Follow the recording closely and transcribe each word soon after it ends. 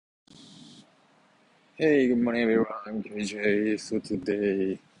Hey, good morning everyone. I'm KJ. So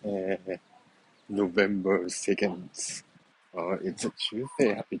today, November 2nd, it's a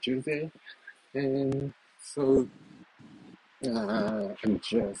Tuesday, happy Tuesday. And so, I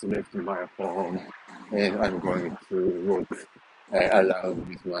just left my home and I'm going to walk around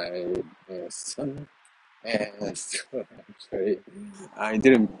with my son. And so actually, I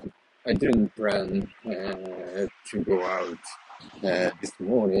didn't, I didn't plan to go out this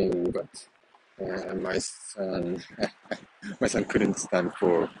morning, but my son my son couldn't stand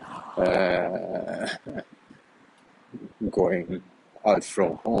for uh, going out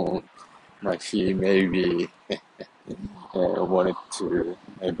from home. But he maybe wanted to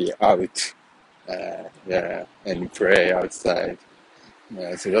be out, yeah, and play outside.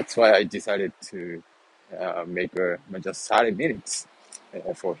 So that's why I decided to make just 30 minutes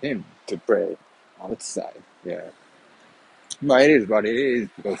for him to play outside. Yeah, but it is what it is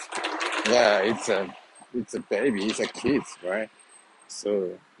because yeah, it's a baby, it's a kid, right?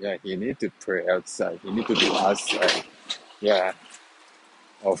 So yeah, he need to pray outside. He need to be outside. Yeah,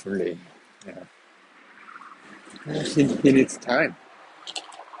 hopefully. Yeah, he needs time.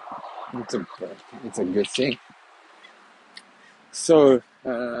 It's a it's a good thing. So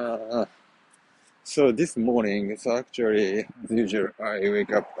so this morning, so actually as usual, I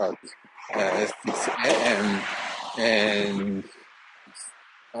wake up at 6 a.m. and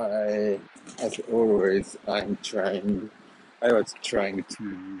I, as always, I was trying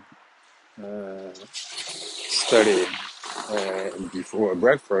to study before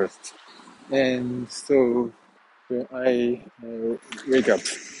breakfast, and so I wake up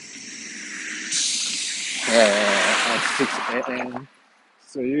at 6 a.m.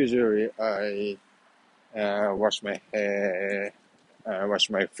 So usually I wash my hair, wash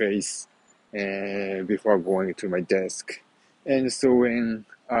my face before going to my desk. And so when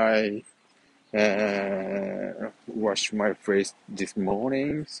I wash my face this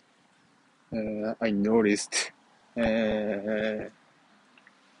morning, I noticed well,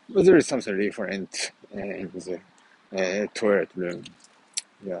 there is something different in the toilet room.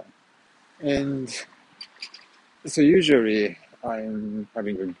 Yeah. And so usually I'm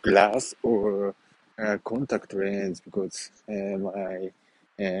having a glass or contact lens because my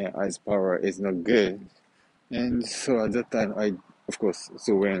eyes power is not good. And so at that time, of course,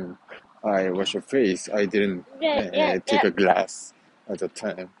 so when I wash your face, I didn't take a glass at the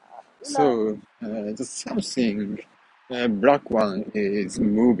time. So just something black one is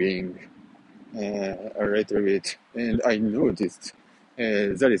moving a little bit, and I noticed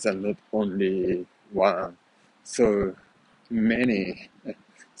there is not only one, so many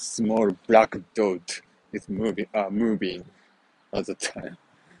small black dot is moving at the time.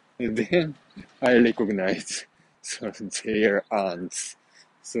 And then I recognize so they are ants.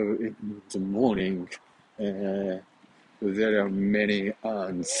 So in the morning, uh, there are many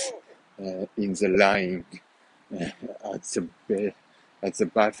ants in the line at the bed, at the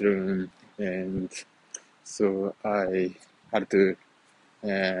bathroom, and so had to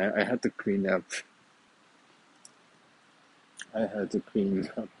I had to clean up. I had to clean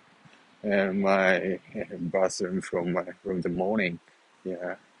up my bathroom from the morning.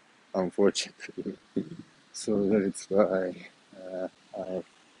 Yeah, unfortunately. So that's why I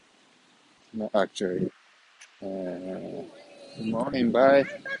no, actually. Good morning, bye.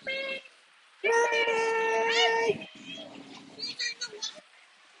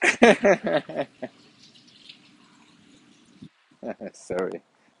 Sorry,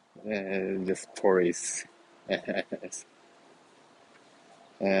 just police.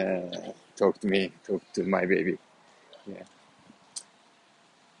 Talk to my baby. Yeah.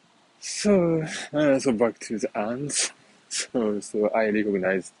 So, so back to the ants. So I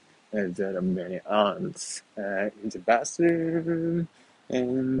recognized there are many ants in the bathroom,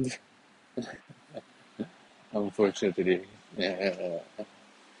 and unfortunately,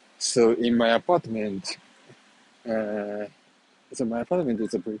 so in my apartment, uh, so my apartment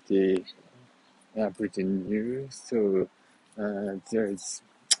is a pretty new. So there's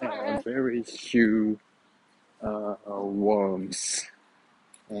very few worms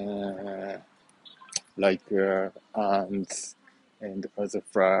uh, like ants and other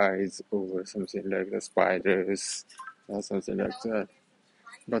flies or something like the spiders or something like that.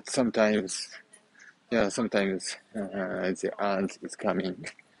 But sometimes, yeah, sometimes the ant is coming.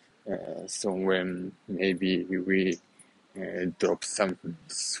 So when maybe we drop some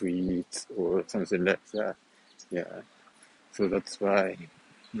sweets or something like that. Yeah. So that's why,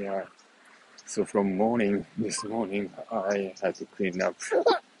 yeah. So from this morning, I had to clean up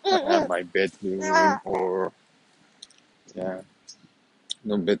my bedroom or, yeah,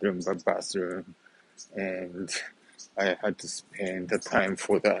 no bedroom, but bathroom. and I had to spend the time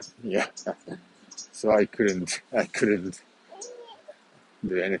for that. Yeah, so I couldn't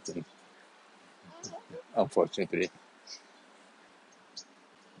do anything, unfortunately.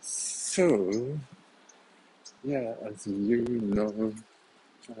 So yeah, as you know,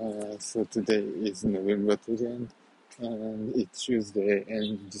 so today is November 2nd, and it's Tuesday,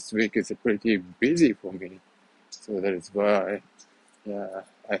 and this week is pretty busy for me. So that is why, yeah,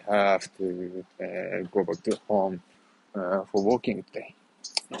 I have to go back to home for working today.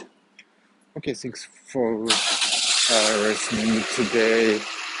 Okay, thanks for listening today,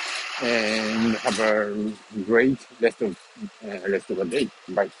 and have a great rest of the day.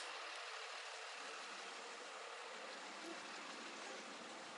 Bye.